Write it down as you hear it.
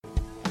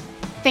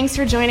Thanks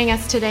for joining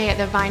us today at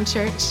the Vine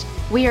Church.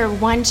 We are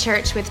one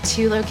church with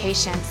 2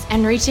 locations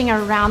and reaching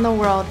around the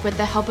world with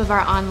the help of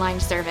our online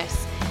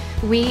service.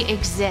 We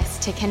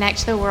exist to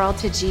connect the world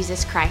to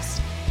Jesus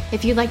Christ.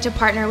 If you'd like to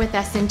partner with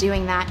us in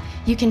doing that,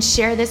 you can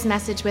share this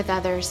message with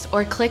others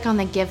or click on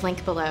the give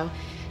link below.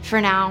 For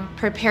now,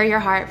 prepare your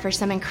heart for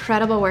some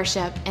incredible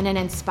worship and an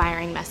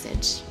inspiring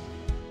message.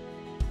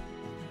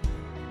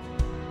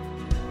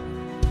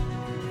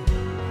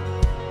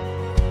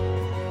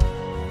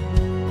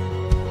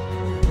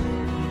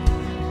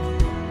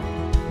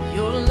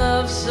 Your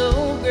love's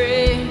so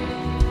great,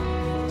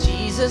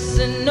 Jesus,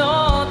 in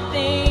all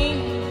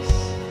things.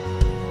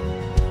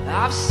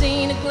 I've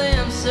seen a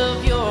glimpse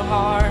of your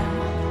heart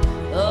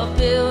a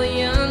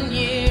billion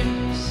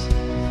years.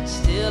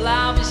 Still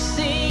I'll be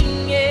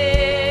singing.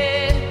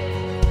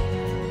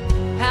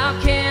 How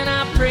can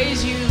I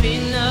praise you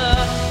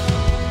enough?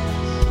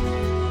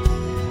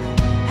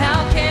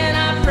 How can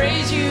I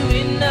praise you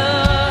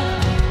enough?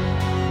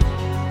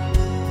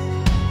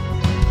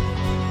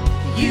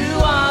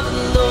 You are the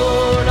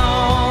Lord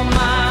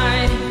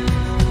Almighty,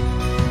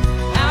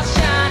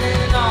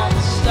 outshining all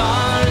the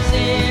stars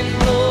in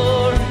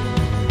glory.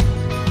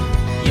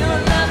 Your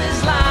love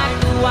is like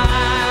the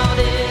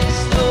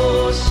wildest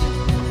ocean.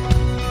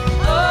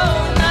 Oh,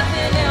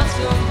 nothing else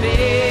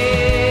compares.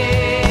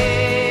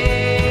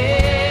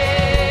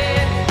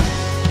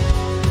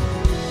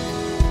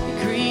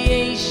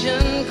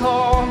 Creation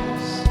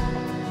calls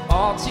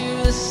all to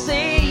the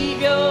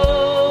Savior.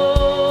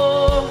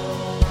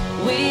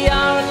 We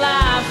are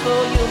alive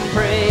for your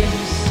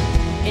praise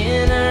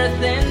in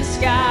earth and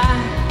sky.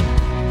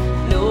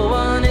 No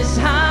one is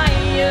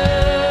higher.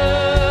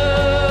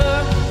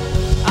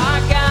 Our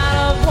God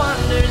of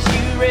wonders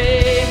you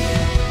reign.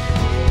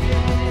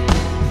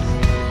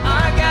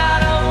 Our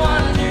God of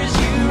wonders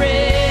you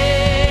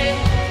reign.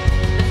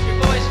 Lift your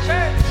voice,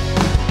 church.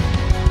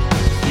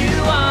 You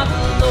are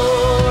the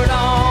Lord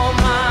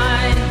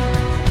Almighty,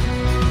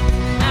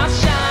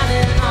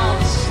 outshining all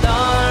the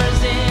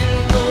stars in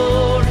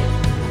glory.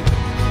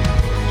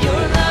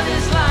 Your love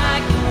is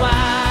like the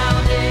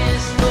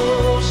wildest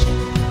ocean.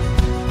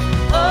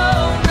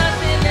 Oh,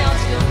 nothing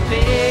else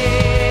compares.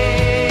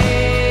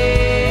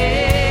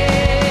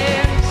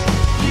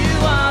 You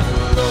are the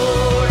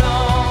Lord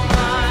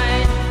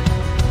Almighty,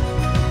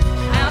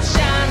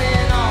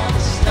 outshining all the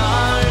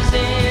stars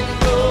in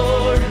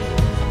glory.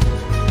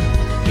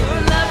 Your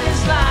love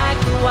is like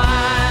the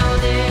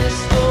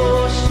wildest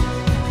ocean.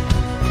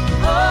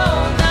 Oh,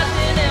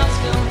 nothing else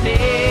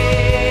compares.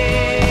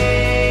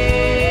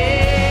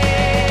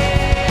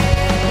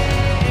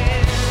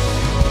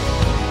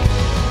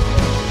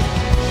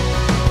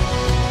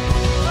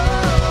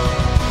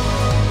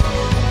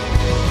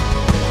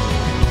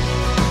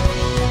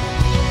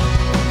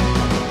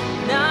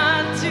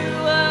 Not to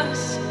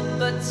us,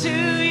 but to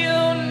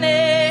your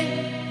name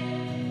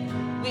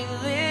we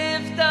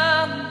lift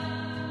up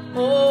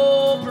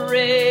oh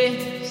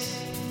praise.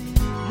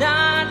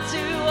 Not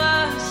to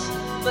us,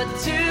 but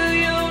to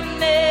your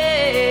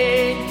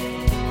name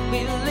we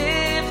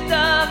lift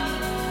up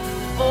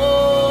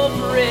oh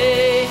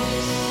praise.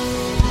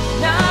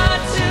 Not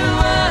to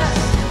us,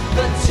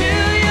 but to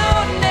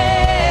your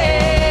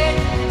name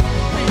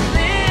we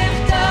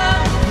lift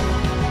up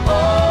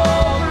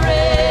oh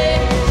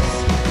praise.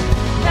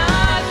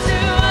 Not to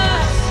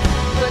us,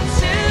 but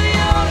to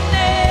your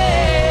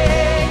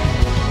name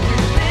we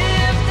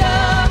lift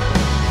up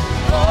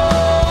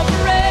oh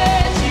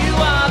praise. You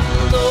are the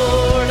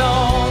Lord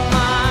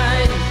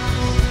Almighty,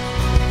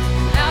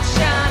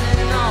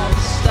 outshining all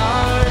the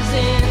stars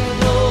in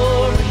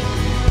glory.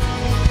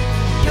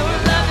 Your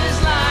love is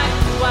like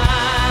the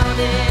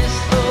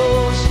wildest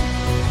ocean.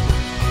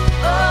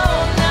 Oh,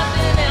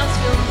 nothing else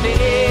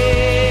compares.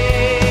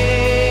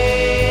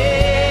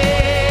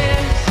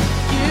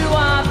 You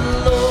are the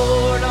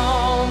Lord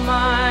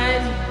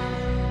Almighty,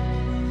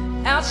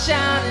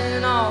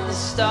 outshining all the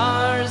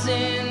stars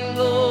in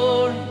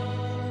glory.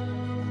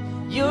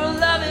 Your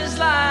love is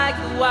like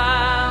the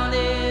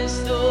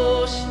wildest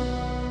ocean.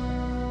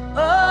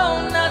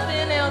 Oh,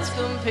 nothing else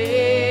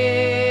compares.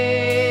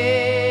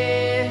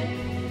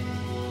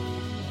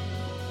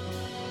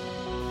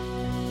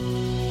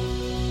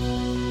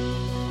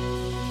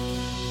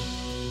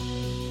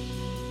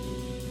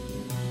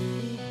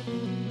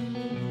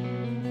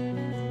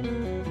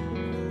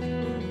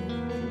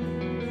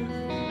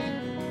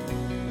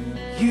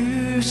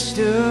 You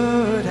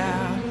stood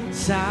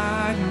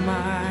outside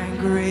my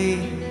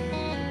grave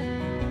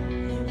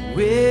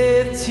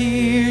with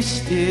tears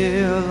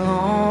still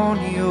on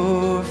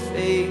your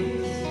face.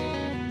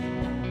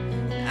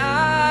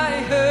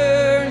 I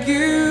heard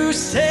you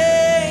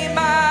say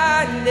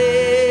my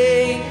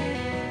name.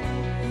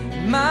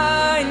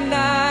 My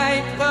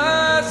night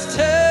was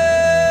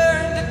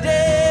turned to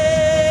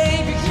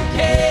day. You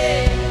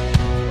came.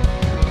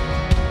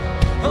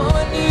 Oh,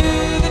 I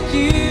knew that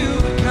you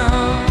would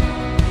come.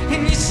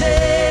 And you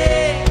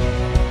say,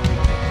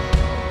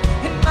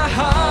 in my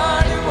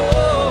heart it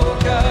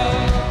woke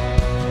up.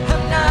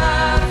 I'm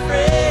not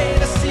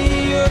afraid, I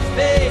see your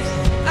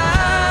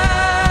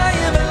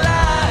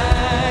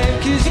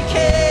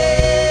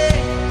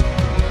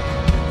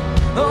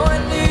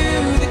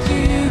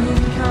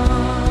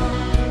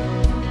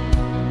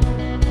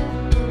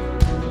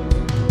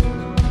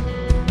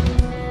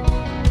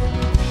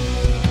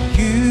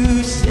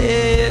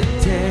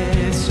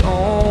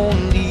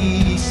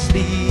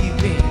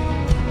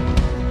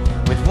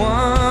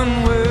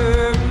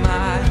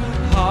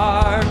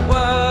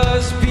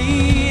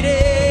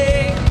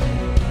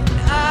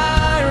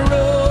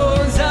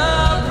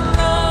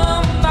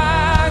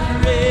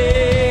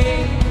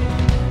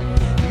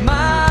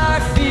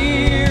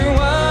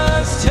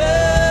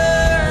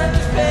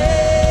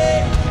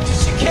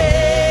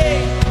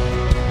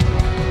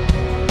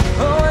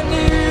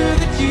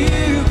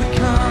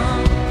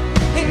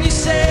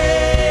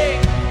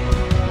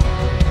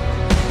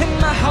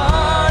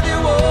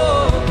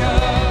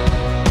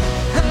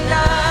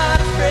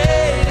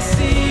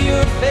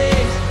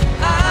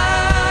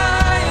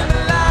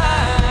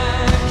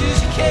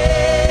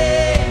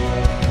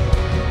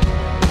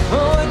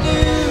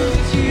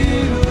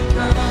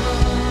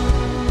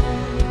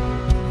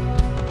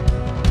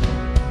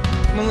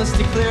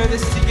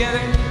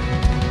together.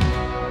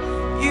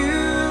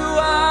 You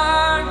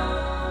are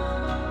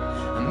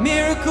a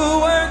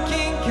miracle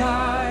working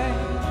God.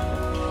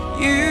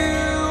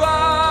 You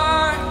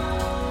are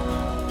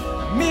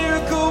a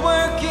miracle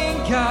working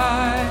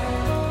God.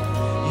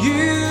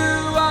 You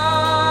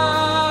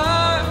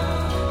are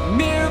a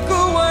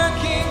miracle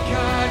working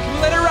God. Come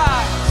on, let it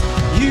rise.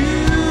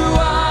 You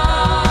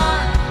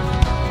are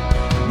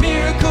a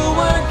miracle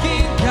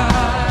working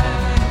God.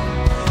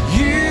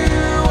 You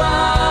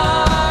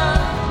are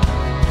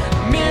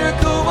a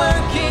miracle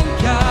working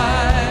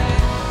God.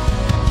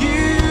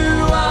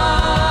 You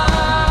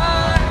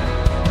are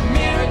a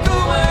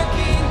miracle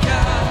working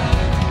God.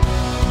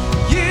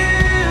 You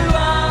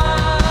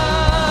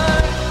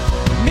are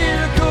a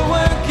miracle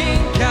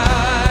working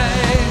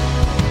God.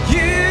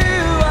 You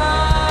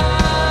are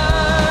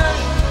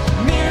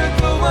a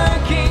miracle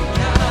working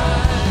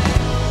God.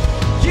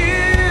 You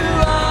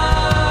are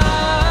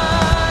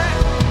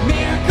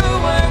miracle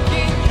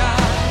working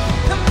God,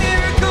 the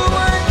miracle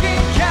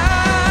working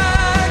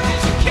God.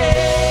 'Cause you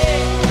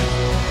came,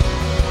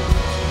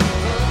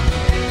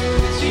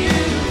 that you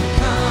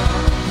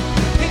come,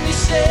 and you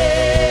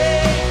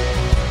say,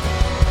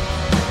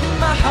 in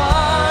my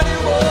heart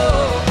it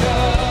woke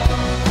up.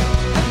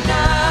 I'm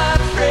not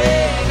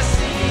afraid to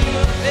see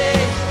your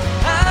face.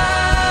 I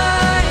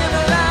am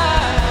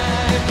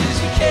alive 'cause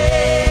you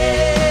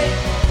came.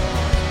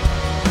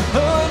 Oh,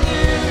 I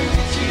knew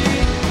that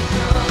you'd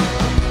come.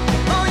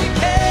 Oh, you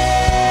came.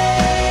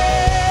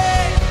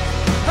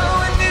 Oh,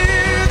 I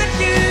knew that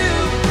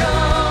you'd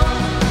come.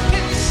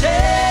 And you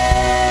say,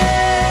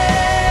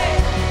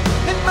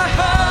 in my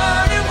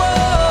heart it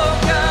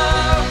woke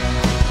up.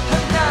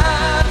 I'm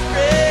not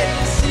afraid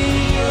to see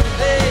your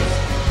face.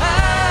 I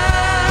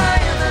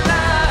am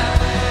alive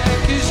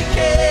 'cause you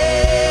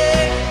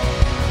came.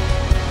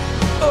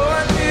 Oh,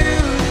 I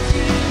knew that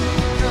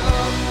you'd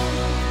come.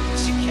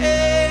 'Cause you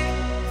came.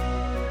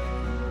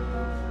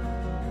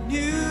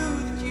 Knew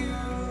that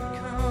you'd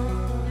come.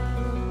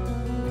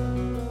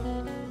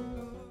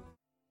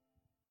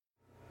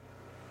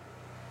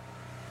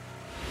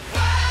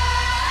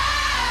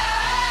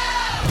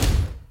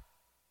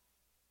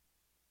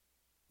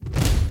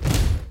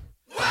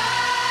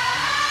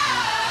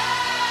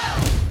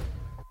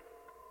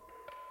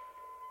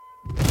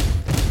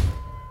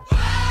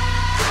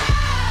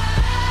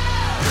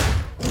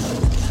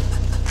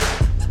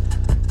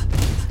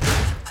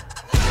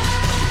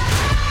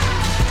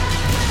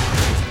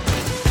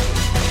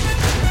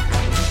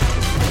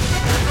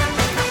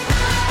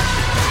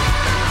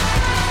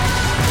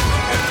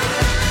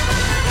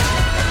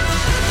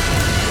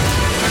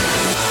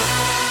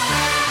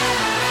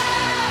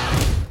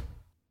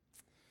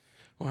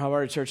 Well, how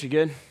are you, church? You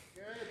good?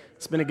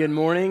 It's been a good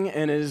morning,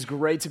 and it is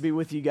great to be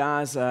with you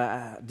guys.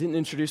 I didn't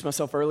introduce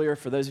myself earlier.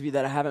 For those of you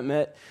that I haven't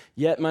met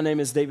yet, my name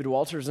is David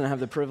Walters, and I have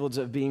the privilege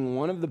of being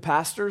one of the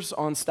pastors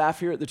on staff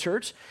here at the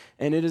church.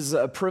 And it is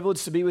a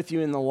privilege to be with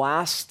you in the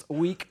last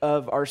week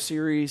of our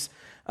series,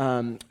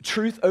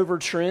 Truth Over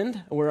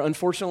Trend, where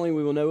unfortunately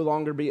we will no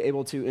longer be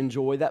able to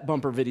enjoy that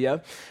bumper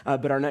video,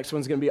 but our next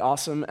one's going to be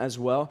awesome as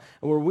well,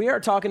 where we are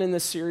talking in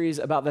this series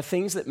about the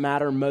things that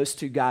matter most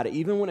to God,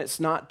 even when it's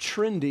not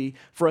trendy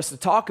for us to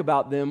talk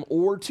about them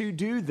or to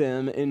do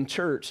them in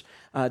church,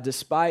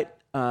 despite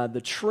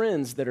the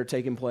trends that are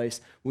taking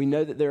place. We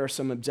know that there are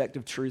some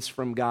objective truths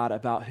from God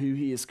about who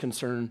He is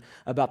concerned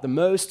about the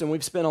most, and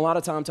we've spent a lot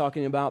of time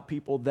talking about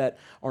people that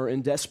are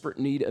in desperate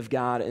need of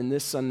God, and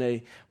this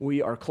Sunday we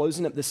are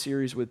closing up this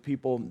series with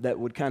people that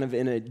would kind of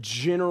in a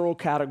general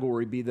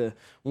category be the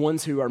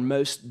ones who are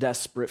most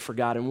desperate for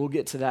God, and we'll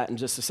get to that in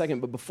just a second.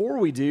 But before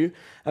we do,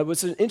 it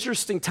was an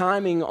interesting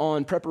timing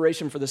on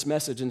preparation for this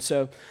message, and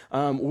so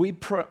we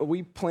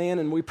plan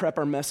and we prep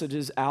our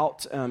messages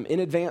out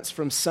in advance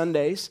from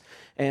Sundays,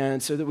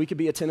 and so that we could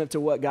be attentive to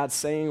what God's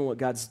saying and what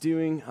God's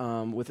doing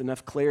with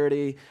enough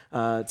clarity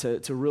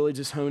to really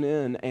just hone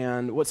in.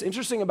 And what's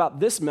interesting about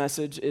this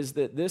message is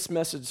that this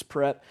message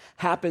prep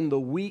happened the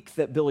week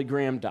that Billy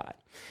Graham died.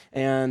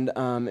 And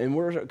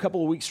we're a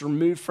couple of weeks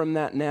removed from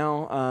that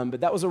now,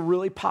 but that was a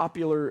really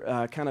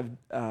popular kind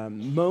of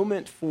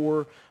moment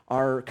for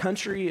our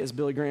country, as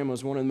Billy Graham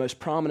was one of the most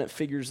prominent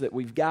figures that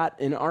we've got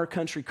in our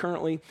country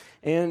currently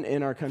and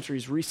in our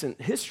country's recent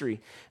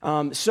history.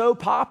 So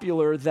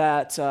popular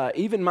that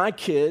even my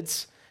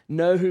kids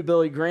know who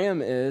Billy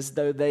Graham is,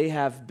 though they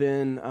have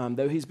been,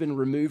 though he's been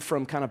removed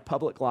from kind of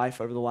public life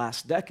over the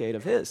last decade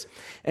of his.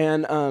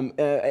 And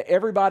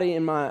everybody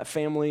in my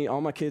family,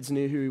 all my kids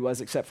knew who he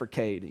was except for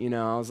Cade. You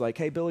know, I was like,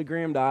 hey, Billy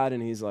Graham died,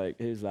 and he's like,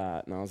 who's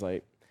that? And I was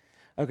like,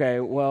 okay,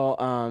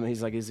 well,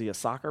 he's like, is he a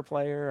soccer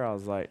player? I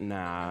was like,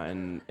 nah.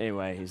 And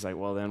anyway, he's like,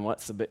 well, then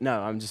what's the big? No,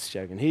 I'm just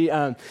joking. He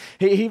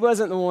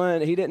wasn't the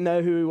one. He didn't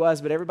know who he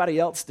was, but everybody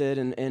else did.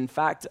 And in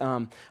fact,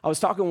 I was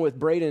talking with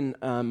Braden,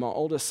 my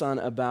oldest son,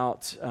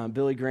 about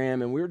Billy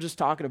Graham, and we were just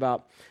talking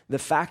about the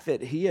fact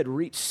that he had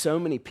reached so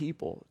many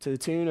people to the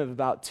tune of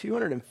about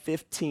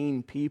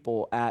 215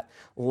 people at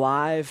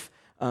live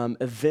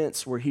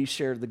events where he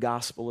shared the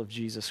gospel of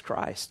Jesus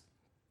Christ.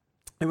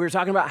 And we were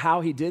talking about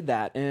how he did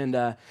that and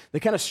the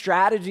kind of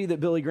strategy that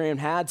Billy Graham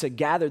had to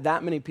gather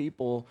that many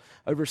people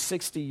over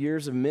 60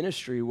 years of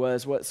ministry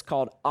was what's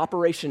called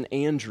Operation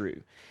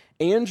Andrew.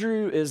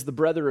 Andrew is the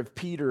brother of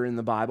Peter in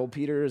the Bible.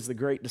 Peter is the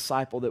great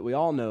disciple that we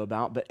all know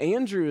about, but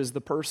Andrew is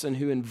the person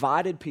who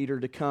invited Peter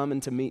to come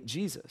and to meet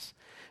Jesus.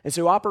 And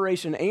so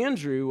Operation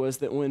Andrew was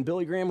that when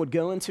Billy Graham would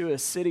go into a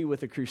city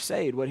with a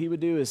crusade, what he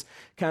would do is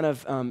kind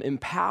of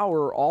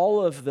empower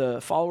all of the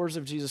followers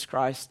of Jesus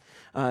Christ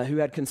who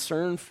had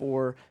concern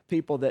for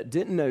people that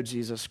didn't know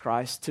Jesus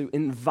Christ to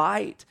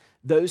invite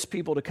those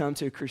people to come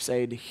to a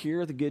crusade to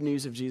hear the good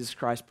news of Jesus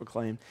Christ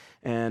proclaimed,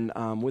 and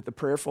with the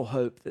prayerful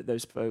hope that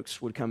those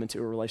folks would come into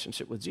a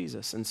relationship with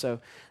Jesus. And so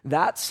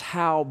that's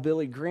how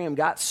Billy Graham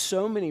got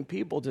so many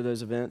people to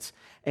those events,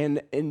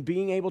 and in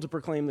being able to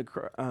proclaim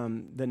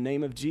the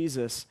name of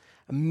Jesus,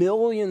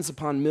 millions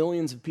upon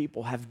millions of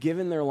people have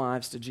given their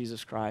lives to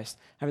Jesus Christ,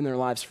 having their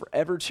lives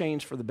forever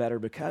changed for the better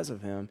because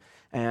of him.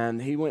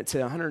 And he went to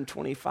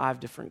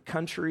 125 different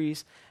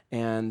countries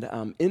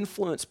and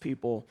influenced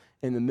people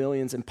in the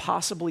millions and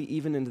possibly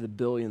even into the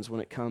billions when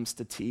it comes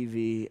to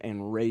TV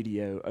and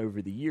radio over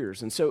the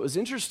years. And so it was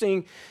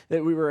interesting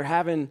that we were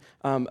having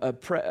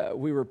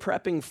we were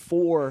prepping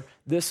for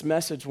this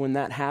message when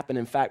that happened.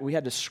 In fact, we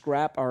had to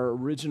scrap our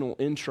original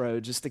intro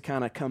just to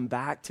kind of come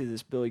back to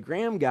this Billy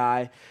Graham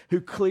guy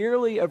who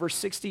clearly over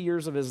 60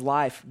 years of his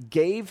life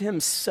gave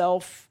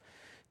himself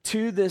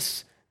to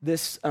this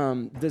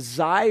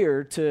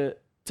desire to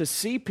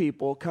see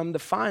people come to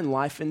find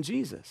life in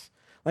Jesus.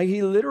 Like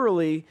he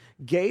literally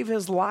gave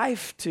his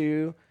life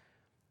to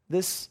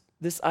this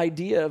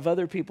idea of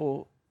other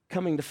people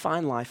coming to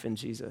find life in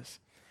Jesus.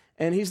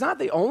 And he's not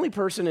the only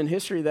person in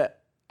history that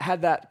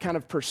had that kind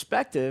of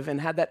perspective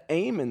and had that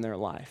aim in their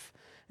life.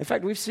 In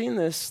fact, we've seen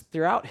this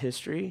throughout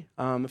history.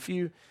 A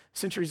few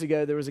centuries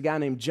ago, there was a guy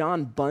named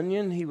John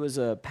Bunyan. He was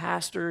a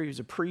pastor, he was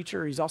a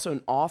preacher, he's also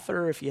an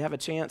author. If you have a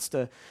chance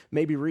to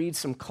maybe read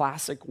some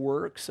classic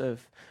works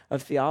of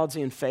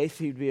theology and faith,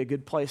 he'd be a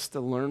good place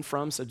to learn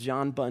from. So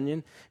John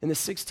Bunyan, in the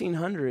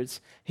 1600s,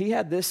 he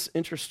had this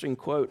interesting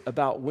quote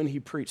about when he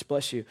preached,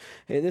 bless you.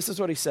 Hey, this is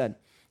what he said,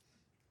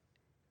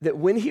 that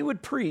when he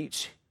would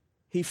preach,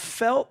 he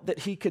felt that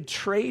he could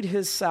trade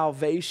his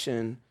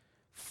salvation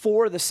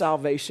for the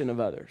salvation of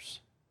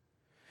others.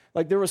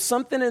 Like there was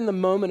something in the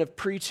moment of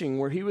preaching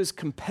where he was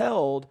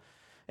compelled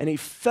and he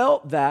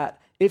felt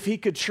that if he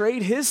could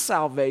trade his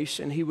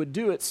salvation, he would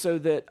do it so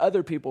that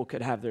other people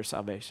could have their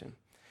salvation.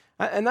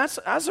 And that's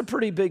a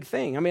pretty big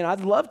thing. I mean,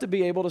 I'd love to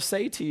be able to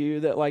say to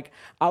you that like,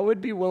 I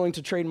would be willing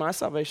to trade my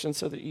salvation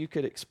so that you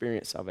could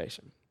experience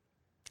salvation.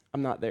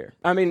 I'm not there.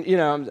 I mean,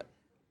 I'm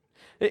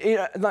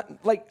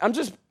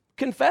just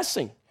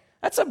confessing.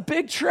 That's a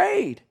big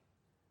trade.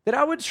 That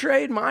I would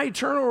trade my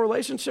eternal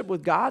relationship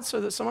with God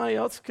so that somebody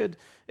else could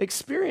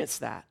experience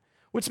that.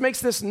 Which makes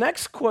this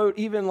next quote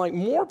even like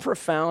more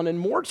profound and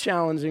more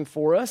challenging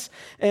for us.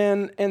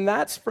 And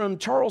that's from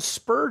Charles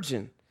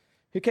Spurgeon,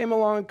 who came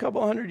along a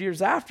couple hundred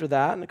years after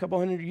that and a couple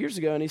hundred years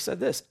ago. And he said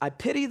this, I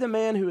pity the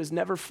man who has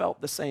never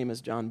felt the same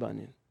as John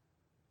Bunyan.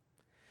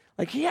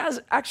 Like he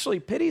actually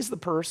pities the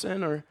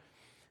person or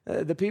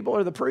the people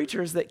or the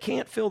preachers that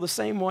can't feel the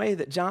same way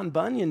that John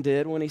Bunyan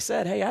did when he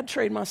said, hey, I'd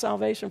trade my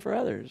salvation for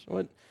others.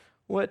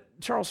 What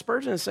Charles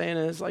Spurgeon is saying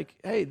is like,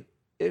 hey,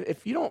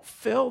 if you don't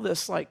feel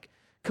this like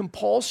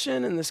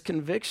compulsion and this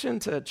conviction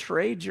to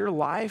trade your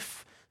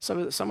life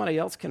so that somebody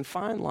else can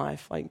find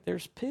life, like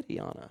there's pity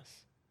on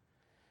us.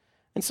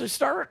 And so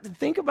start to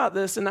think about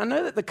this. And I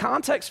know that the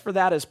context for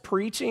that is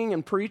preaching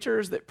and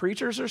preachers, that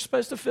preachers are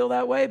supposed to feel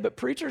that way, but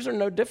preachers are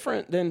no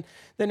different than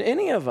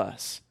any of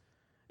us.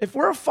 If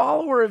we're a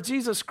follower of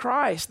Jesus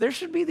Christ, there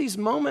should be these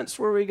moments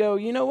where we go,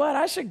 you know what,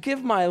 I should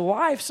give my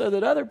life so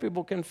that other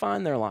people can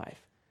find their life.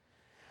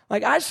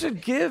 Like I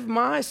should give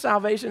my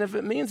salvation if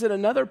it means that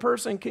another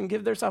person can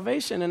give their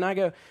salvation. And I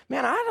go,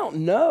 man, I don't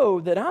know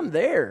that I'm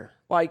there.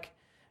 Like,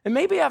 and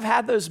maybe I've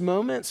had those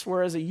moments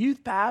where as a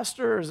youth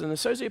pastor, as an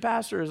associate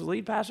pastor, as a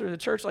lead pastor of the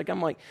church, like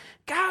I'm like,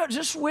 God, I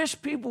just wish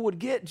people would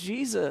get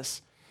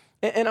Jesus.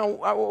 And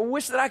I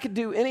wish that I could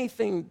do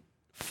anything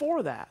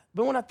for that.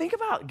 But when I think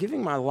about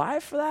giving my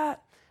life for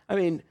that, I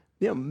mean,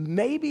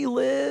 maybe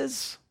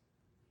Liz,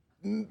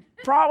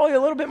 probably a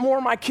little bit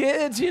more my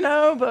kids,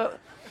 but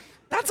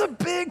that's a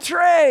big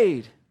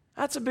trade.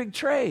 That's a big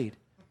trade.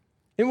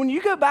 And when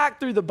you go back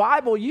through the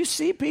Bible, you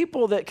see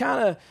people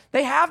that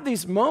they have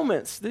these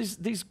moments,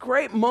 these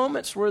great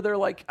moments where they're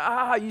like,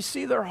 you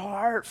see their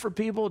heart for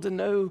people to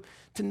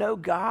know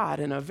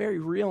God in a very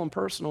real and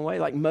personal way.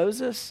 Like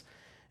Moses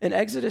in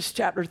Exodus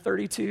chapter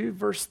 32,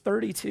 verse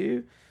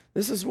 32,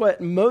 this is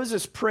what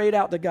Moses prayed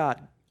out to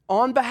God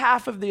on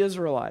behalf of the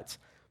Israelites.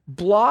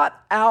 Blot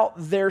out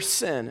their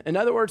sin. In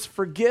other words,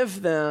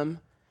 forgive them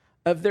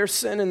of their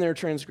sin and their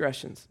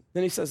transgressions.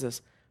 Then he says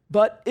this,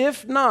 but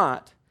if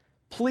not,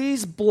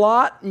 please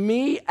blot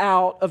me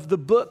out of the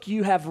book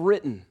you have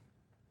written.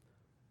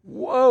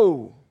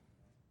 Whoa.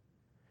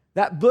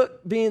 That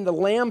book being the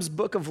Lamb's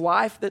book of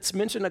life that's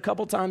mentioned a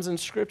couple times in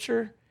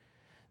Scripture,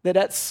 that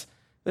is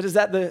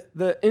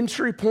the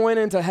entry point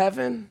into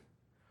heaven.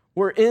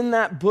 where in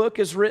that book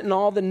is written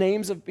all the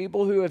names of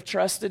people who have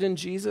trusted in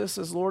Jesus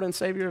as Lord and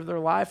Savior of their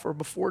life, or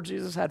before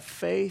Jesus had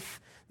faith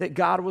that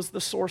God was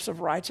the source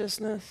of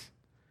righteousness.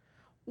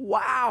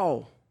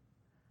 Wow.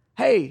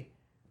 Hey,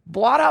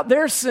 blot out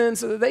their sins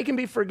so that they can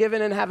be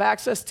forgiven and have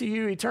access to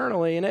you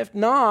eternally. And if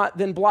not,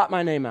 then blot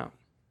my name out.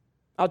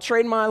 I'll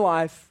trade my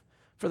life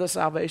for the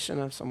salvation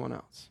of someone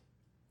else.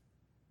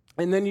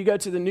 And then you go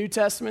to the New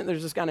Testament,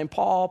 there's this guy named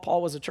Paul.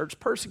 Paul was a church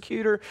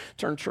persecutor,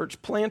 turned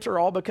church planter,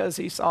 all because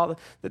he saw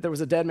that there was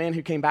a dead man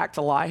who came back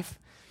to life.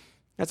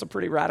 That's a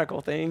pretty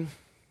radical thing.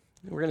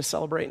 We're going to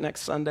celebrate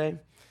next Sunday.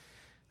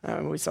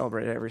 We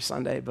celebrate it every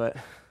Sunday, but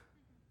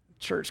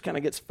church kind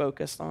of gets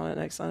focused on it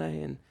next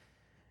Sunday.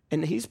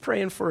 And he's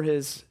praying for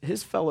his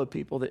fellow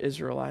people, the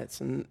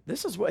Israelites. And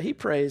this is what he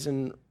prays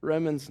in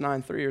Romans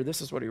 9:3, or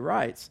this is what he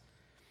writes.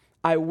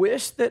 I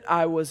wish that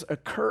I was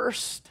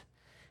accursed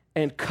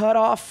and cut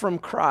off from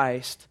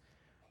Christ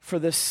for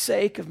the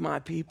sake of my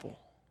people.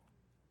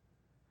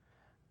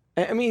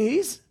 I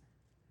mean,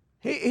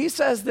 he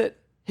says that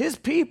his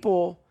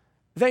people,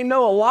 they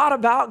know a lot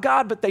about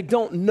God, but they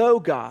don't know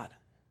God.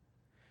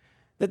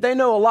 That they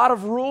know a lot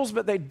of rules,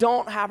 but they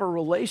don't have a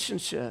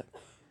relationship.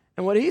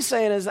 And what he's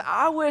saying is,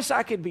 I wish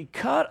I could be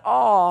cut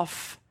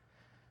off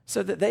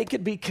so that they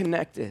could be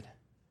connected.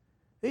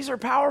 These are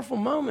powerful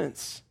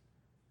moments.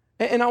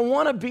 And I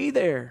want to be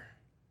there.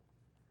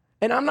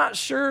 And I'm not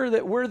sure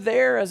that we're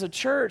there as a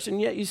church, and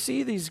yet you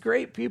see these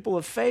great people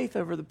of faith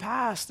over the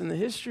past and the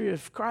history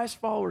of Christ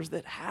followers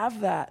that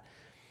have that.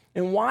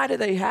 And why do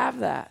they have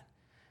that?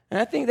 And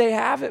I think they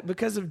have it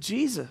because of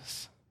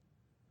Jesus.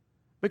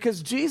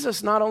 Because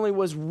Jesus not only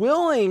was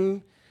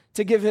willing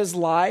to give his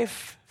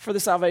life for the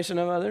salvation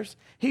of others,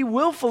 he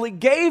willfully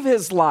gave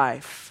his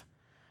life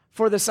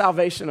for the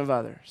salvation of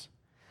others.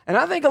 And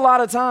I think a lot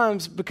of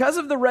times, because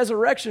of the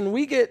resurrection,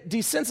 we get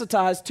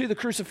desensitized to the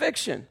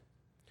crucifixion,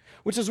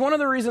 which is one of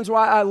the reasons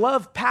why I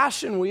love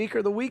Passion Week,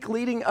 or the week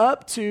leading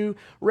up to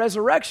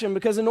resurrection,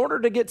 because in order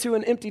to get to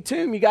an empty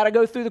tomb, you got to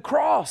go through the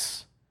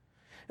cross.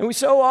 And we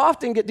so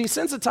often get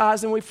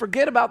desensitized and we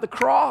forget about the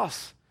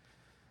cross.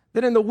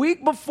 That in the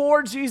week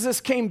before Jesus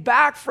came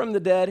back from the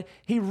dead,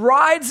 he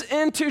rides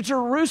into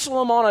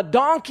Jerusalem on a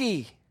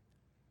donkey.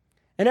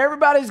 And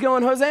everybody's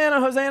going, Hosanna,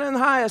 Hosanna in the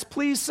highest,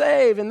 please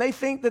save. And they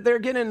think that they're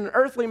getting an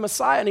earthly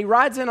Messiah. And he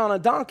rides in on a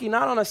donkey,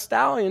 not on a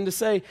stallion, to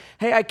say,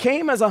 hey, I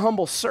came as a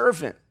humble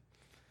servant.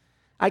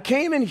 I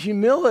came in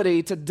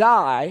humility to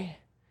die,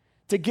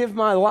 to give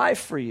my life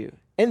for you.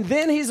 And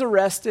then he's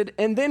arrested,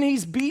 and then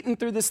he's beaten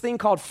through this thing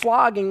called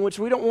flogging, which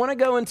we don't want to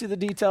go into the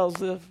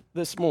details of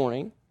this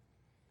morning.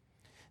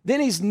 Then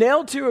he's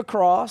nailed to a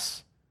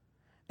cross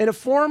in a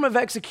form of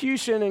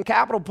execution and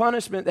capital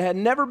punishment that had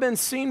never been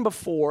seen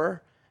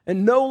before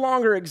and no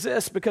longer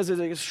exists, because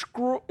it's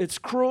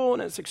cruel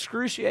and it's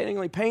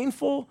excruciatingly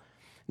painful,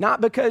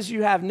 not because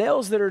you have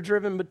nails that are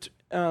driven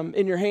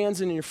in your hands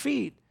and in your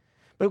feet,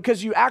 but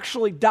because you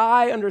actually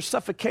die under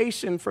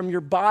suffocation from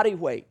your body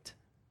weight.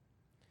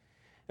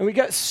 And we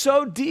got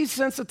so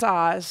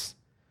desensitized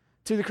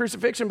to the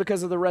crucifixion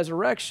because of the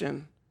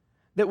resurrection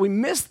that we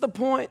missed the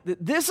point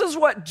that this is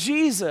what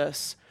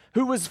Jesus,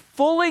 who was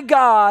fully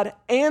God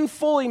and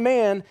fully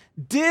man,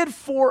 did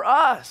for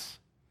us.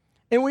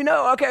 And we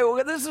know, okay,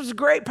 well, this is a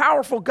great,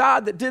 powerful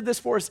God that did this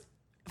for us.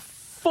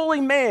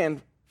 Fully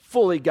man,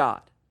 fully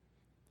God.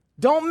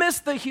 Don't miss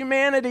the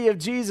humanity of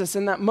Jesus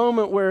in that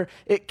moment where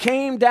it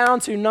came down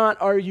to not,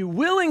 are you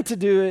willing to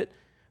do it,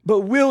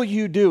 but will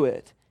you do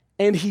it?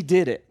 And he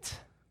did it.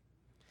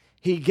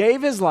 He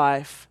gave his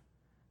life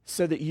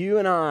so that you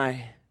and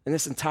I and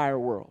this entire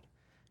world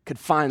could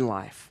find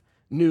life,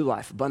 new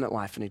life, abundant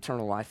life, and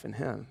eternal life in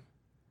him.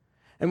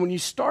 And when you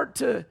start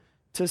to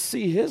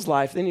see his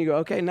life, then you go,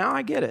 okay, now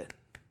I get it.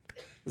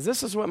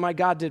 This is what my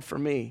God did for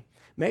me.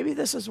 Maybe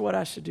this is what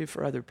I should do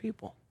for other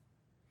people.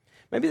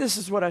 Maybe this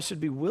is what I should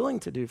be willing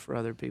to do for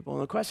other people.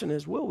 And the question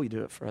is, will we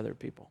do it for other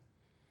people?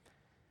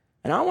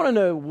 And I want to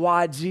know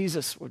why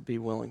Jesus would be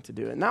willing to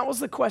do it. And that was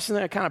the question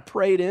that I kind of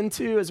prayed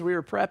into as we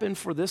were prepping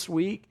for this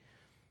week.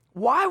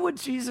 Why would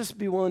Jesus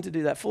be willing to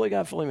do that? Fully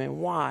God, fully man.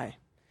 Why?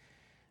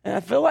 And I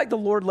feel like the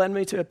Lord led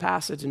me to a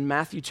passage in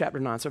Matthew chapter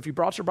 9. So if you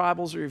brought your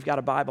Bibles or you've got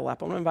a Bible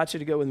app, I'm going to invite you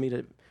to go with me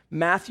to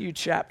Matthew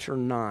chapter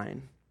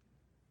 9.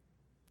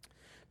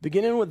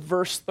 Beginning with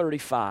verse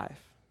 35.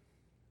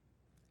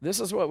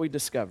 This is what we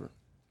discover.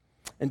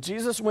 And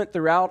Jesus went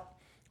throughout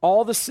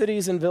all the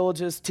cities and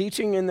villages,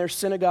 teaching in their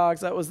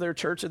synagogues, that was their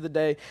church of the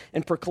day,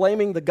 and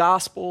proclaiming the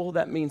gospel,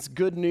 that means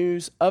good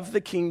news of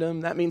the kingdom.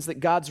 That means that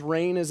God's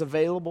reign is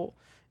available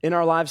in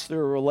our lives through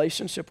a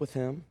relationship with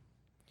him.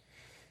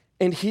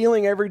 And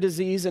healing every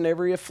disease and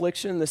every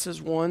affliction. This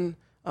is one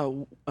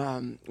of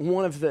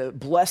the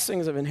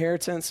blessings of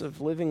inheritance of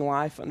living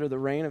life under the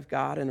reign of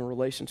God in a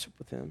relationship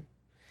with him.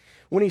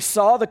 When he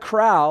saw the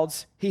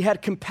crowds, he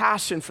had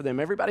compassion for them.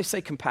 Everybody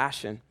say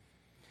compassion.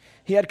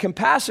 He had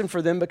compassion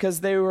for them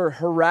because they were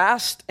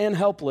harassed and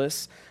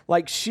helpless,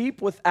 like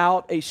sheep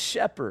without a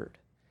shepherd.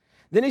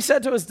 Then he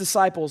said to his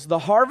disciples, the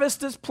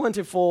harvest is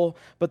plentiful,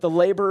 but the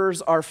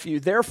laborers are few.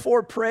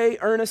 Therefore, pray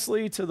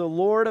earnestly to the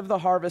Lord of the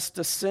harvest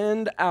to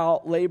send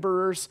out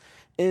laborers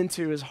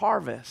into his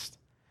harvest.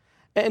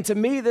 And to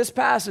me, this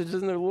passage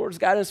in the Lord's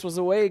guidance was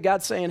the way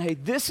God saying, hey,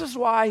 this is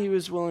why he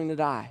was willing to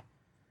die.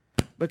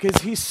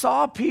 Because he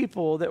saw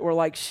people that were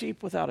like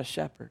sheep without a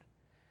shepherd.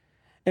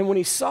 And when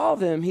he saw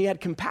them, he had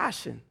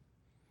compassion.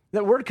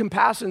 That word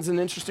compassion is an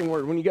interesting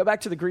word. When you go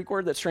back to the Greek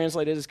word that's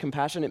translated as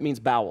compassion, it means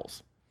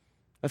bowels.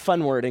 A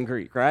fun word in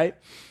Greek, right?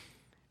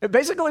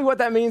 Basically what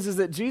that means is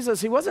that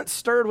Jesus, he wasn't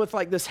stirred with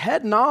like this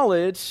head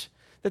knowledge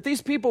that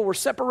these people were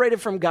separated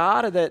from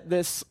God, or that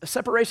this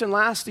separation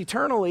lasts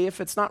eternally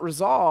if it's not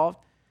resolved.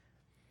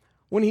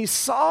 When he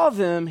saw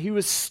them, he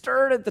was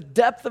stirred at the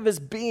depth of his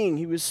being.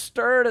 He was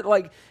stirred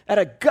at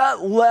a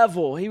gut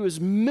level. He was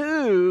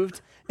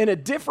moved in a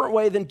different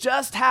way than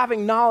just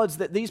having knowledge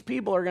that these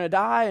people are going to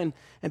die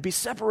and be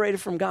separated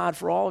from God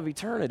for all of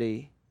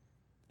eternity,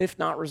 if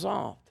not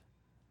resolved.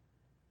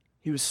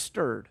 He was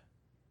stirred.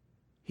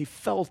 He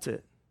felt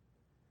it.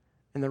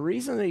 And the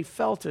reason that he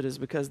felt it is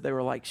because they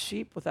were like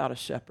sheep without a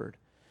shepherd.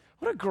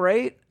 What a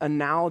great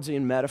analogy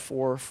and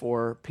metaphor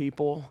for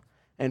people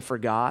and for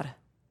God.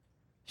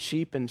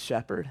 Sheep and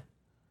shepherd.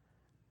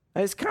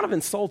 It's kind of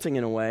insulting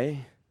in a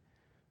way,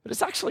 but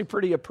it's actually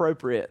pretty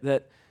appropriate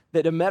that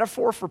a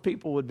metaphor for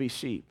people would be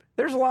sheep.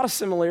 There's a lot of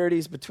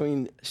similarities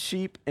between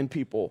sheep and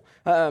people.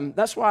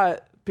 That's why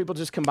people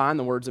just combine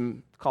the words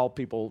and call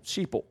people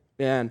sheeple.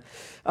 And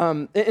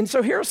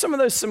so here are some of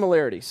those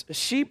similarities.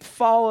 Sheep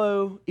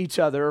follow each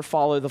other, or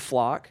follow the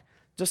flock,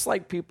 just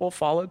like people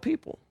follow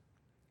people.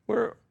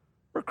 We're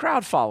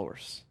crowd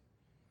followers.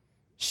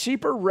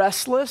 Sheep are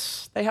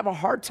restless. They have a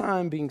hard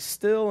time being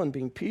still and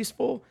being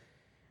peaceful.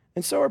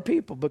 And so are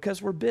people, because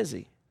we're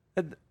busy.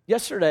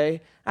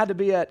 Yesterday, I had to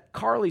be at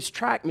Carly's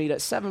track meet at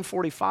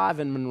 7:45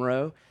 in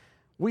Monroe.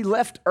 We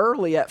left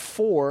early at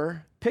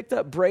 4, picked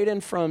up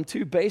Braden from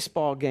 2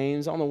 baseball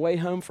games on the way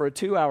home for a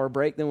 2-hour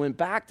break, then went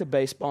back to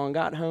baseball and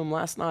got home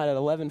last night at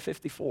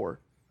 11:54.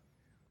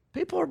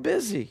 People are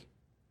busy.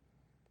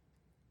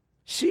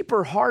 Sheep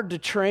are hard to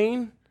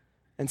train,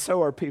 and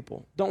so are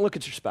people. Don't look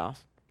at your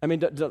spouse.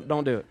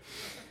 Don't do it.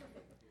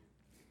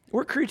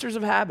 We're creatures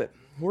of habit.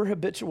 We're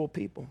habitual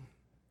people.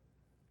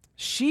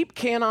 Sheep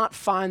cannot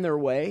find their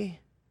way,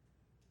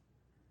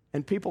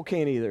 and people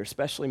can't either,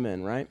 especially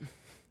men, right?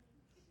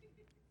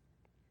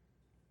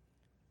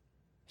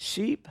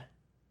 Sheep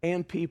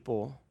and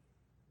people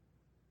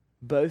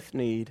both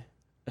need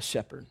a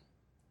shepherd.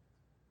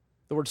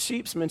 The word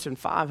sheep's mentioned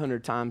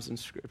 500 times in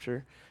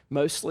Scripture,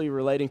 mostly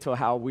relating to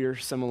how we're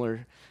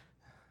similar.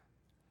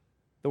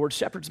 The word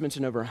shepherd's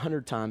mentioned over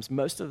 100 times,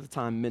 most of the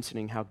time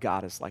mentioning how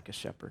God is like a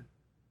shepherd.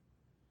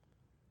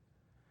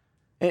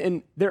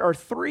 And there are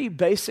 3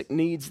 basic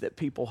needs that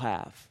people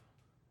have.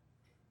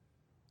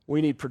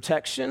 We need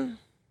protection,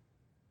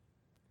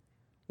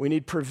 we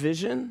need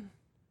provision,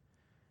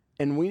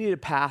 and we need a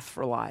path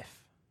for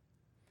life.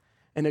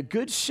 And a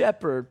good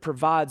shepherd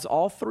provides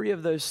all 3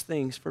 of those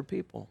things for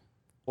people,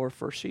 or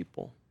for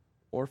sheeple,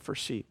 or for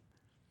sheep.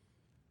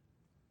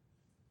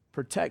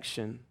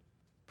 Protection,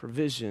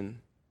 provision,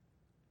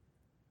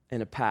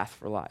 and a path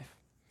for life.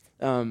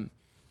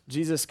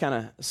 Jesus kind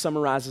of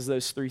summarizes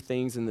those 3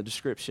 things in the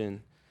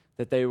description,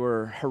 that they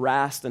were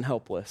harassed and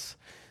helpless.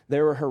 They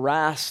were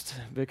harassed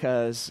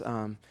because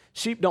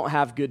sheep don't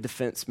have good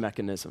defense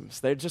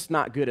mechanisms. They're just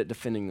not good at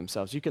defending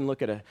themselves. You can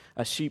look at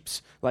a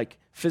sheep's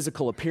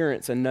physical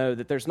appearance and know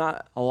that there's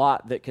not a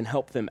lot that can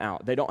help them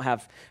out. They don't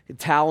have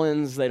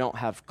talons, they don't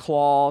have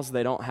claws,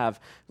 they don't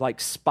have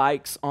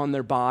spikes on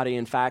their body.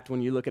 In fact,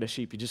 when you look at a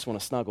sheep, you just want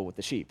to snuggle with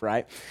the sheep,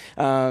 right?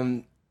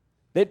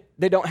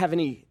 They don't have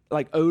any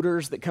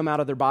odors that come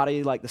out of their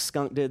body like the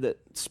skunk did that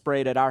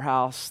sprayed at our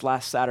house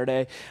last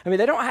Saturday.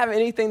 They don't have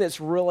anything that's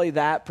really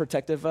that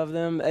protective of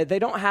them. They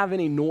don't have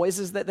any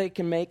noises that they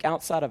can make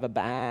outside of a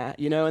bah,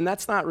 and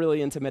that's not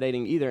really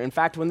intimidating either. In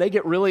fact, when they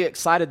get really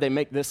excited, they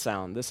make this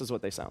sound. This is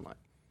what they sound like.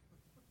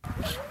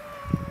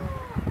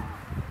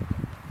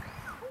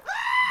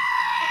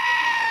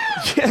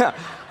 Yeah,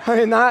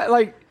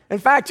 in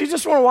fact, you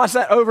just want to watch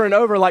that over and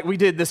over like we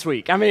did this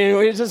week.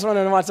 We just want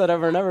to watch that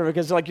over and over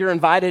because you're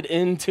invited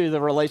into the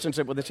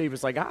relationship with the sheep.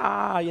 It's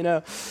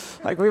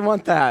we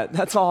want that.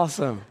 That's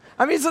awesome.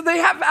 So they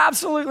have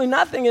absolutely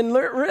nothing. And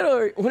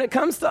really, when it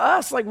comes to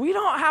us, we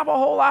don't have a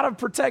whole lot of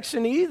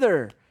protection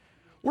either.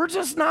 We're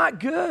just not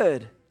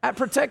good at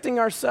protecting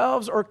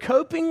ourselves or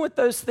coping with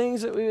those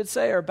things that we would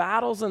say are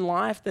battles in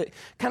life that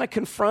kind of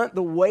confront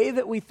the way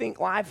that we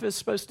think life is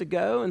supposed to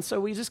go. And so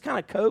we just kind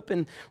of cope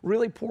in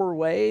really poor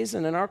ways.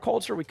 And in our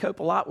culture, we cope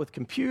a lot with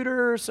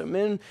computers. So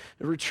men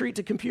retreat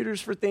to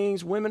computers for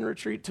things. Women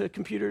retreat to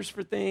computers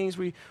for things.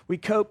 We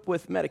cope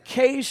with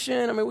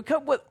medication. We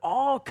cope with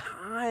all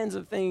kinds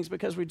of things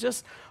because we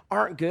just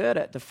aren't good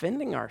at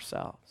defending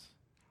ourselves.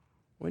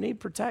 We need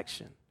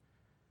protection.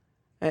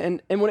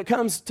 And when it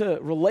comes to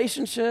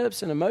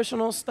relationships and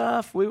emotional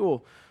stuff, we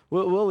will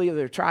We'll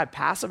either try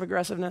passive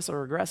aggressiveness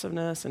or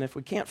aggressiveness, and if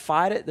we can't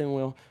fight it, then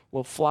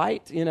we'll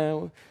flight.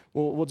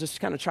 We'll just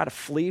kind of try to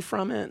flee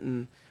from it.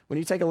 And when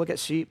you take a look at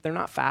sheep, they're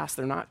not fast,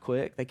 they're not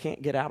quick, they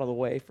can't get out of the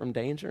way from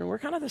danger. And we're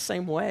kind of the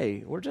same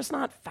way. We're just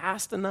not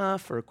fast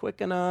enough or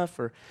quick enough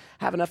or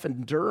have enough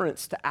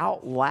endurance to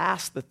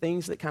outlast the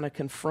things that kind of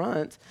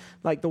confront,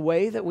 like the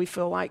way that we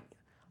feel like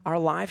our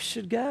life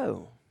should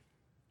go.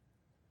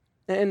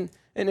 And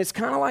it's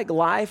kind of like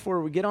life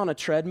where we get on a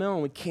treadmill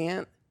and we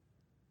can't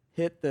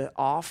hit the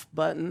off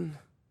button.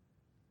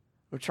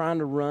 We're trying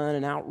to run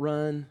and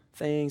outrun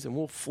things, and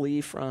we'll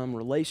flee from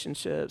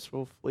relationships,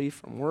 we'll flee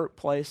from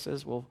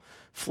workplaces, we'll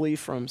flee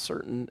from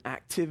certain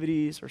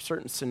activities or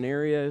certain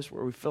scenarios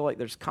where we feel like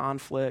there's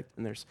conflict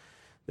and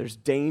there's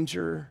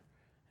danger,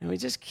 and we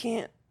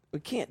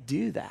can't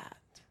do that.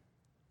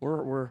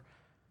 We're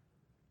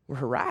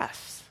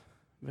harassed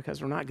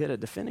because we're not good at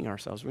defending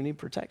ourselves. We need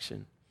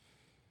protection.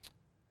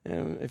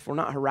 And if we're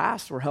not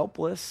harassed, we're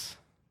helpless.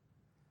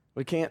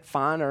 We can't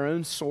find our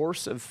own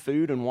source of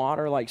food and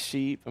water like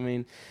sheep. I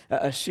mean,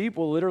 a sheep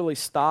will literally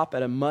stop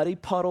at a muddy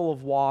puddle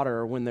of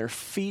water when they're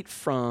feet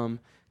from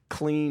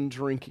clean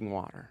drinking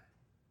water.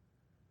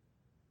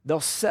 They'll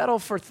settle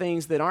for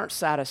things that aren't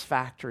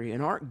satisfactory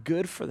and aren't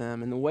good for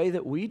them in the way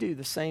that we do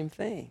the same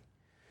thing.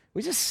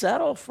 We just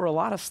settle for a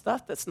lot of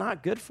stuff that's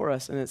not good for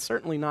us, and it's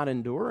certainly not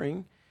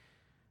enduring.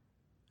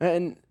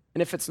 And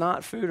if it's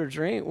not food or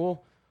drink,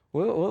 we'll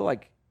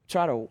like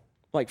try to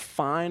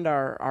find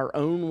our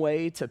own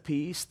way to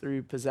peace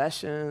through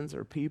possessions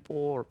or people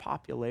or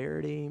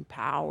popularity,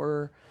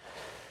 power.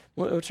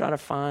 We'll try to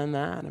find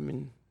that. I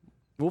mean,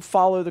 we'll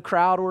follow the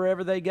crowd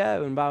wherever they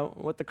go, and by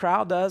what the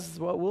crowd does is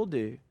what we'll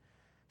do.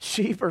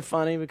 Sheep are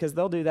funny because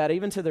they'll do that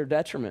even to their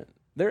detriment.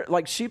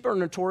 Sheep are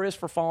notorious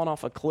for falling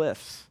off of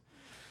cliffs.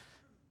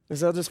 Because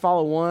they'll just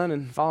follow one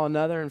and follow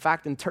another. In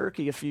fact, in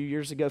Turkey a few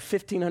years ago,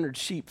 1,500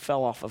 sheep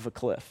fell off of a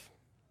cliff.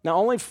 Now,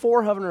 only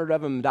 400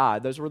 of them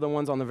died. Those were the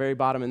ones on the very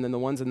bottom, and then the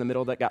ones in the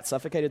middle that got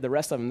suffocated. The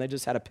rest of them, they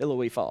just had a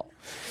pillowy fall.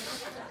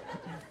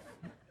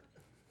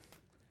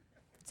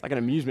 It's like an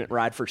amusement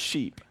ride for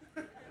sheep.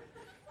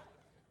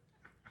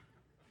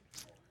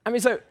 I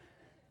mean, so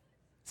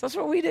that's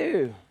what we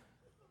do.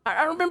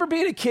 I remember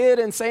being a kid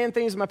and saying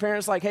things to my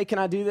parents like, hey, can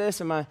I do this?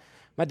 And my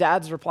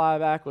dad's reply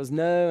back was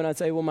no. And I'd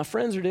say, well, my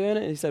friends are doing it.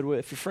 And he said, well,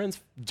 if your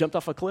friends jumped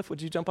off a cliff,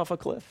 would you jump off a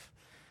cliff?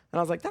 And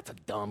I was like, that's a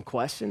dumb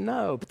question.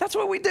 No, but that's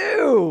what we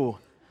do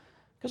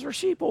because we're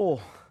sheeple.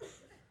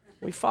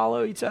 We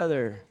follow each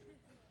other.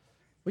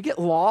 We get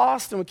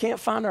lost and we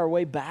can't find our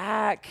way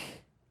back.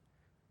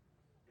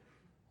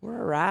 We're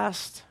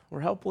harassed. We're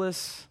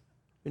helpless.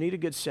 We need a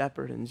good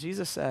shepherd. And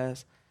Jesus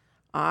says,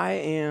 I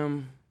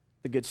am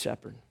the good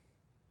shepherd.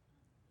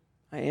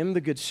 I am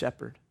the good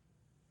shepherd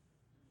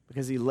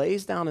because he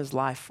lays down his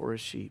life for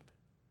his sheep.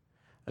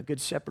 A good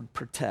shepherd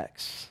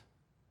protects.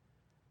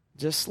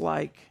 Just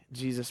like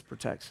Jesus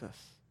protects us.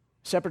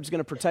 Shepherd's going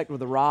to protect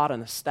with a rod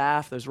and a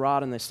staff. Those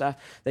rod and the staff,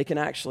 they can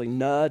actually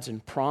nudge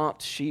and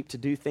prompt sheep to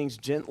do things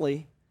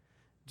gently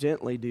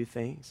do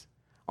things.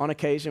 On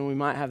occasion, we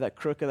might have that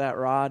crook of that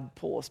rod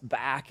pull us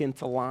back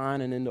into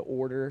line and into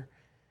order.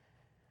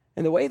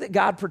 And the way that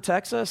God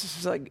protects us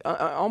is like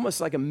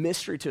almost like a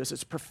mystery to us.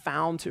 It's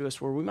profound to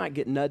us where we might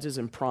get nudges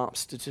and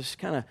prompts to just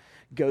kind of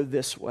go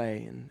this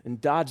way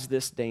and dodge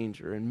this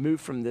danger and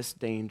move from this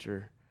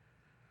danger.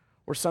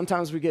 Or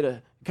sometimes we get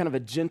a kind of a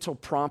gentle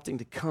prompting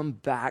to come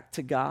back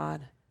to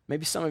God.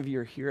 Maybe some of you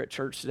are here at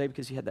church today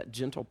because you had that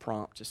gentle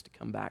prompt just to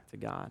come back to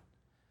God.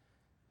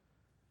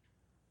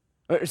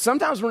 Or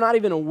sometimes we're not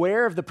even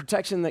aware of the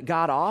protection that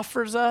God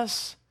offers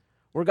us,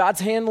 where God's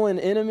handling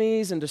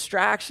enemies and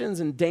distractions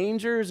and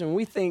dangers, and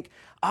we think,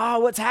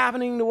 what's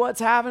happening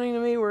to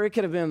me, where it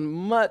could have been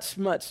much,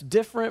 much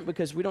different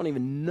because we don't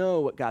even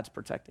know what God's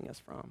protecting us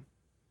from.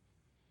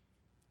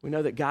 We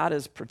know that God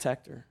is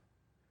protector.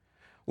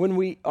 When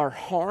we are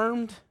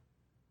harmed,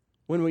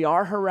 when we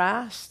are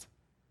harassed,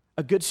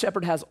 a good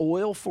shepherd has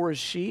oil for his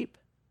sheep.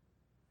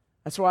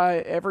 That's why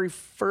every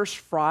first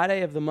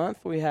Friday of the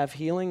month we have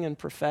healing and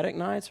prophetic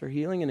nights or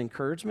healing and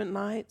encouragement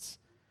nights.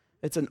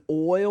 It's an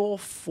oil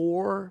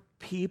for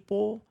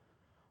people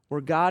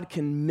where God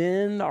can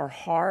mend our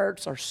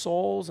hearts, our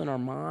souls, and our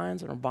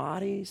minds and our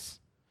bodies.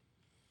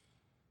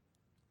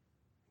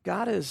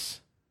 God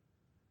is,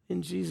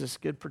 in Jesus,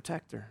 good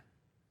protector.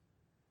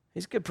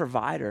 He's a good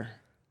provider.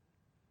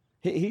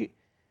 He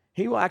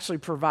will actually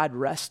provide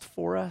rest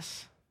for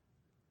us.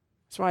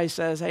 That's why he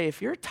says, hey,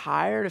 if you're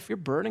tired, if you're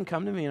burdened,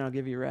 come to me and I'll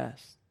give you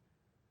rest.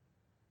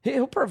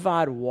 He'll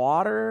provide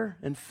water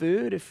and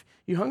food. If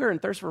you hunger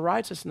and thirst for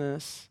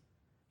righteousness,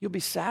 you'll be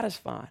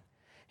satisfied.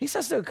 He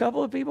says to a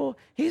couple of people,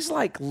 he's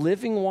like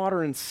living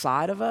water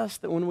inside of us,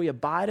 that when we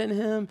abide in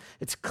him,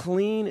 it's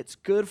clean, it's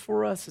good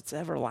for us, it's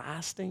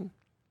everlasting.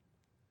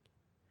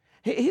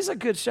 He's a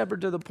good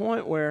shepherd to the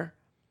point where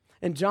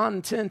in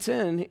John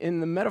 10:10, in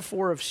the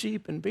metaphor of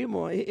sheep and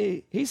people,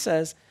 he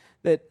says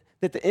that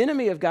the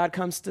enemy of God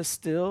comes to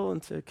steal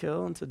and to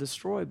kill and to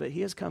destroy, but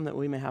he has come that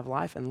we may have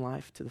life and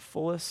life to the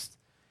fullest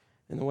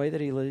in the way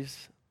that he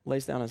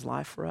lays down his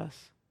life for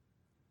us.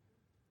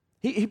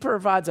 He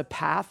provides a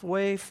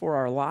pathway for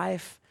our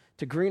life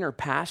to greener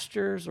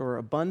pastures or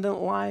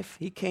abundant life.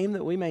 He came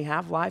that we may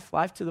have life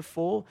to the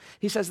full.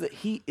 He says that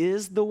he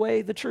is the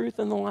way, the truth,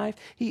 and the life.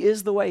 He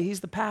is the way. He's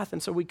the path.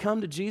 And so we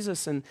come to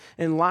Jesus in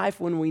life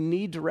when we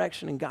need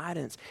direction and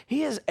guidance.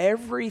 He is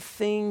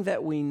everything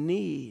that we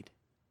need.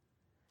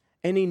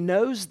 And he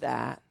knows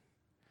that.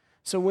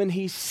 So when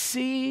he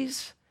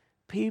sees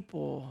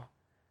people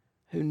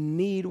who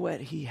need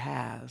what he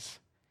has,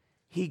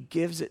 he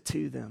gives it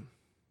to them.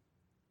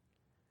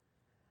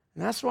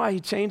 And that's why he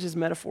changes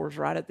metaphors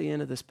right at the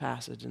end of this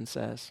passage and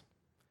says,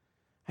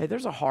 hey,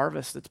 there's a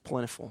harvest that's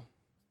plentiful.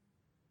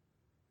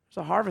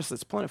 There's a harvest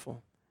that's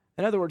plentiful.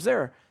 In other words,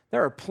 there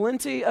are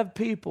plenty of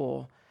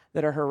people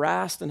that are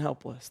harassed and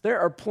helpless. There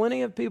are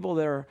plenty of people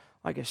that are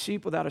like a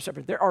sheep without a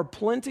shepherd. There are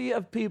plenty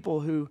of people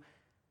who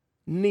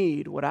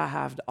need what I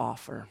have to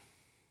offer.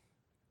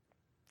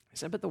 He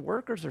said, but the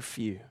workers are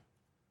few.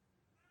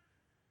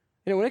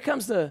 You know, when it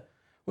comes to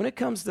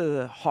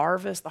the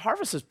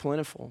harvest is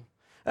plentiful.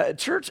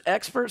 Church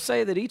experts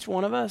say that each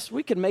one of us,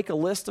 we can make a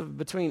list of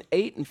between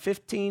 8 and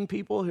 15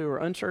 people who are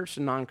unchurched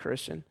and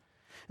non-Christian.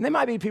 And they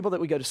might be people that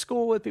we go to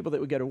school with, people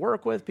that we go to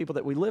work with, people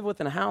that we live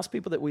with in a house,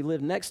 people that we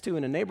live next to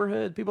in a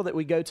neighborhood, people that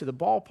we go to the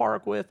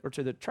ballpark with or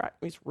to the track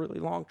meets, really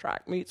long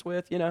track meets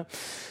with, you know.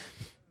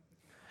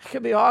 It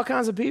could be all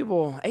kinds of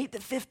people, 8 to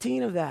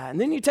 15 of that.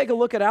 And then you take a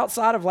look at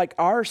outside of like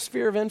our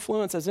sphere of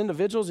influence as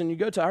individuals, and you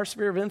go to our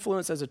sphere of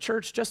influence as a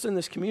church just in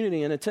this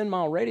community in a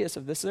 10-mile radius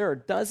of this. There are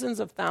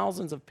dozens of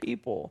thousands of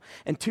people,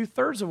 and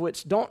 2/3 of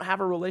which don't have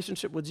a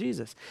relationship with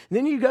Jesus. And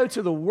then you go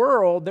to the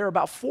world, there are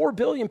about 4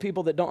 billion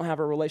people that don't have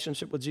a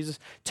relationship with Jesus,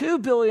 2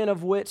 billion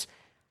of which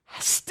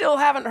still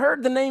haven't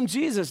heard the name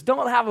Jesus,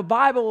 don't have a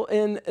Bible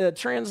in a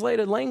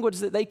translated language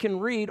that they can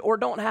read, or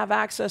don't have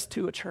access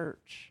to a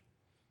church.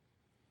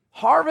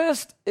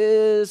 Harvest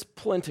is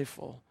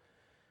plentiful.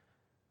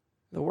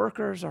 The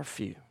workers are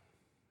few.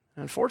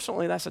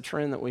 Unfortunately, that's a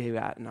trend that we've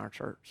got in our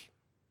church.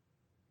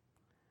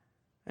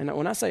 And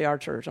when I say our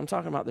church, I'm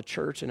talking about the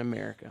church in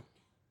America,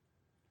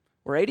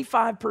 where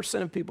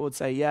 85% of people would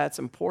say, yeah, it's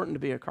important to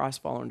be a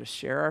Christ follower and to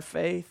share our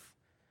faith,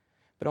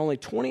 but only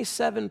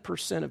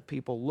 27% of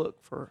people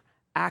look for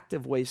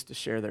active ways to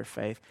share their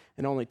faith,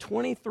 and only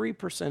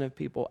 23% of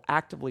people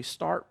actively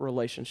start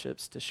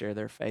relationships to share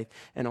their faith,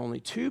 and only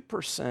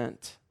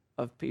 2%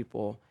 of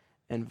people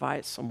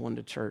invite someone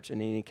to church in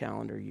any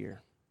calendar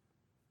year.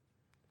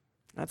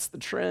 That's the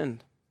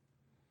trend.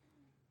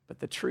 But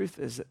the truth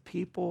is that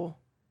people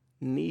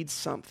need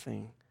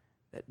something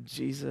that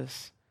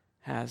Jesus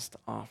has to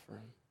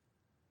offer.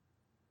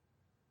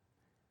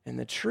 And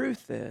the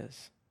truth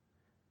is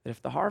that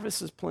if the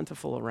harvest is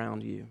plentiful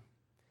around you,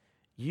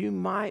 you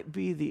might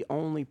be the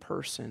only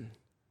person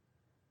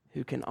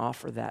who can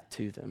offer that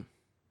to them.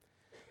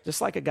 Just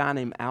like a guy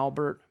named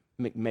Albert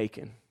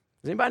McMakin.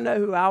 Does anybody know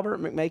who Albert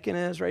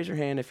McMakin is? Raise your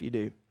hand if you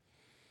do.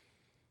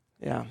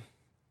 Yeah.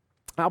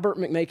 Albert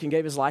McMakin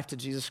gave his life to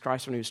Jesus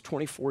Christ when he was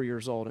 24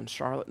 years old in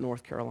Charlotte,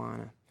 North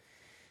Carolina.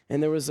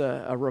 And there was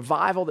a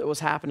revival that was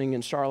happening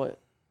in Charlotte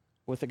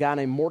with a guy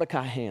named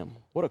Mordecai Ham.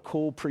 What a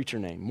cool preacher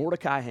name,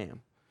 Mordecai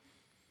Ham.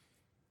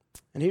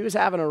 And he was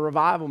having a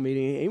revival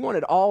meeting. He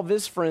wanted all of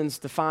his friends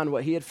to find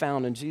what he had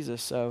found in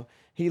Jesus. So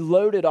he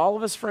loaded all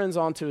of his friends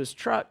onto his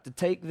truck to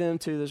take them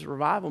to these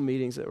revival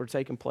meetings that were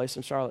taking place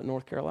in Charlotte,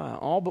 North Carolina.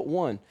 All but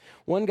one.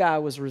 One guy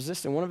was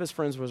resisting. One of his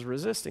friends was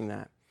resisting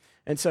that.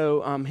 And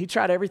so he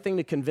tried everything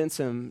to convince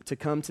him to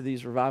come to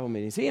these revival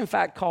meetings. He, in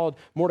fact, called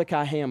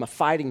Mordecai Ham a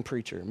fighting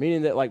preacher,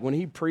 meaning that like when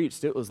he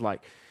preached, it was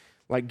like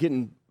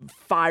getting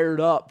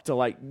fired up to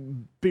like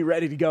be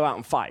ready to go out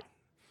and fight.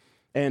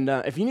 And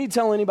if you need to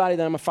tell anybody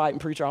that I'm a fighting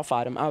preacher, I'll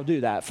fight them. I'll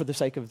do that for the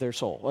sake of their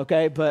soul,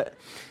 okay? But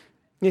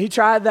he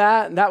tried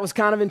that, and that was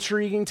kind of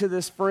intriguing to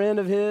this friend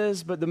of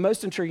his. But the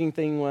most intriguing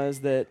thing was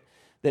that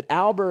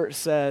Albert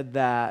said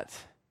that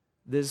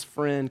this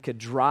friend could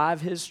drive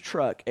his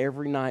truck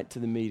every night to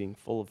the meeting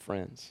full of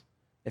friends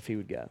if he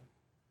would go.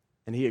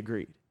 And he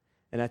agreed.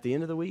 And at the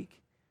end of the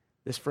week,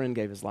 this friend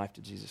gave his life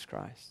to Jesus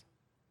Christ.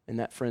 And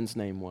that friend's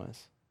name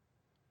was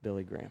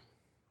Billy Graham.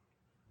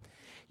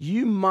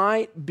 You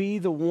might be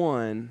the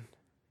one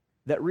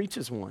that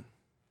reaches one.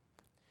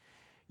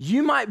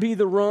 You might be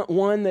the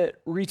one that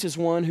reaches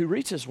one who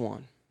reaches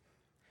one.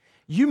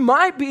 You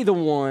might be the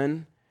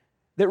one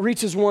that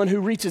reaches one who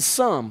reaches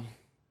some,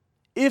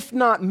 if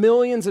not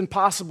millions and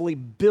possibly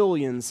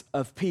billions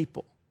of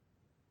people.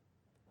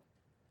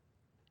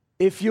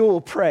 If you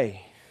will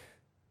pray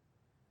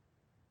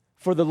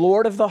for the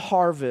Lord of the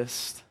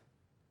harvest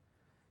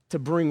to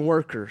bring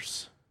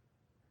workers,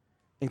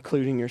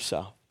 including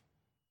yourself.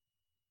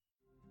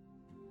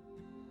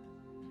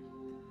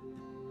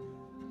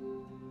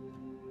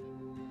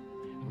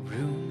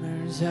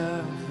 Rumors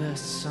of the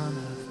Son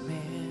of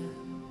Man,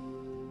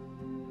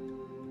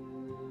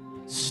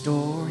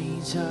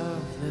 stories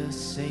of the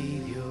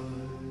Savior,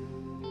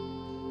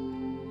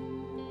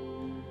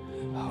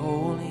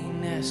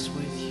 holiness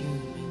with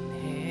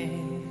human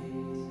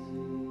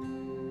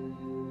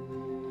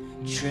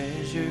hands,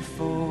 treasure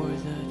for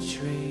the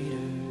traitor,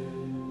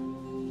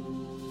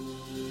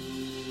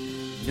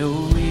 No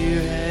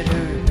ear had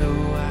heard, no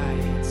eye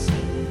had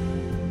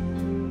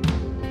seen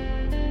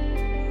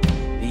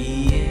the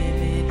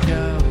image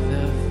of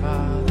the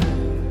Father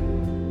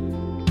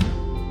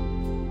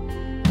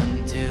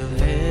until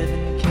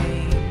heaven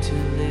came to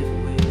live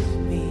with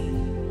me.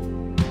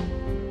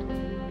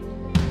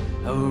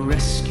 A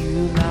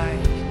rescue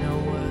like no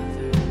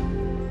other.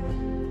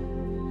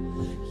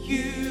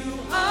 You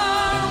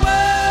are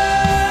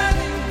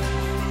worthy.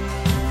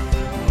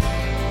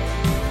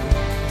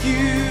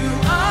 You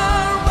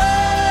are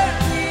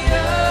worthy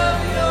of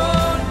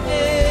your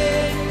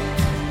name.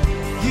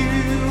 You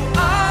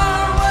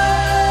are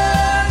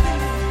worthy.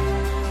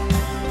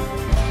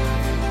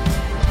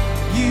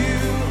 You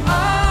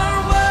are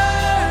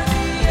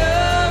worthy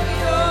of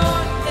your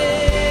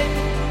name,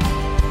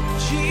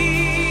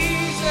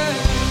 Jesus.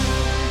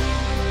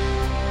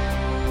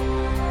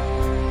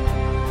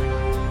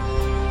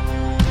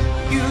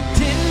 You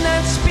did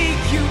not speak,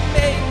 you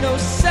made no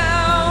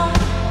sound.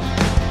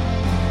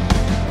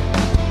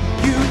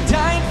 You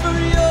died for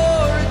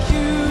your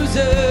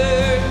accuser,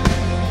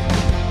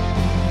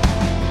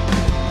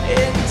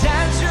 and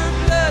as your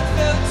blood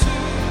fell to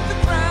the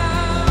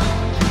ground,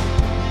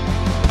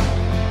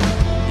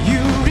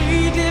 you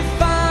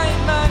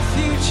redefined my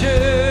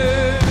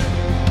future.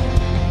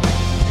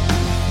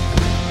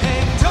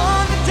 And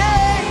on the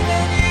day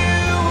that you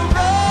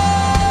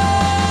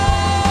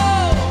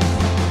arose,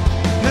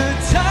 the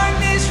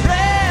darkness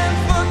ran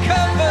for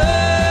cover.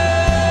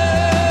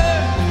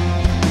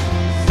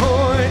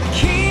 For the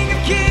King of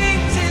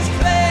Kings has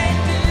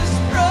claimed his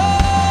throne,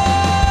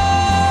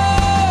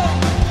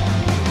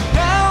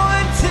 now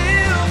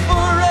until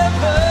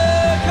forever.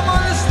 Come on,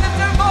 let's lift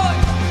our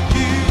voice.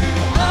 You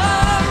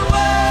are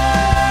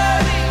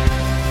worthy.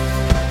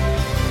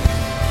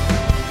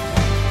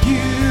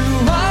 You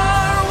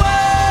are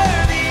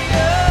worthy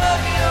of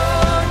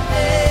your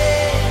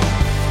name.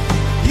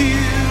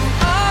 You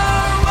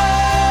are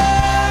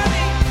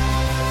worthy.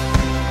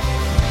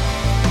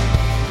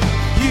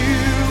 You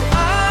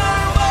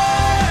are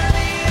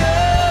worthy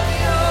of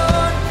your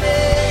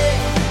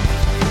name,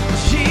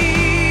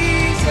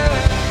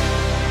 Jesus.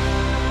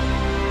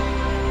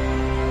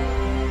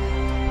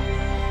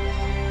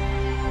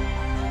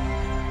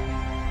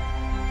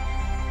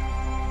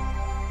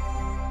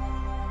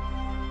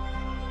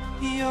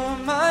 You're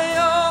my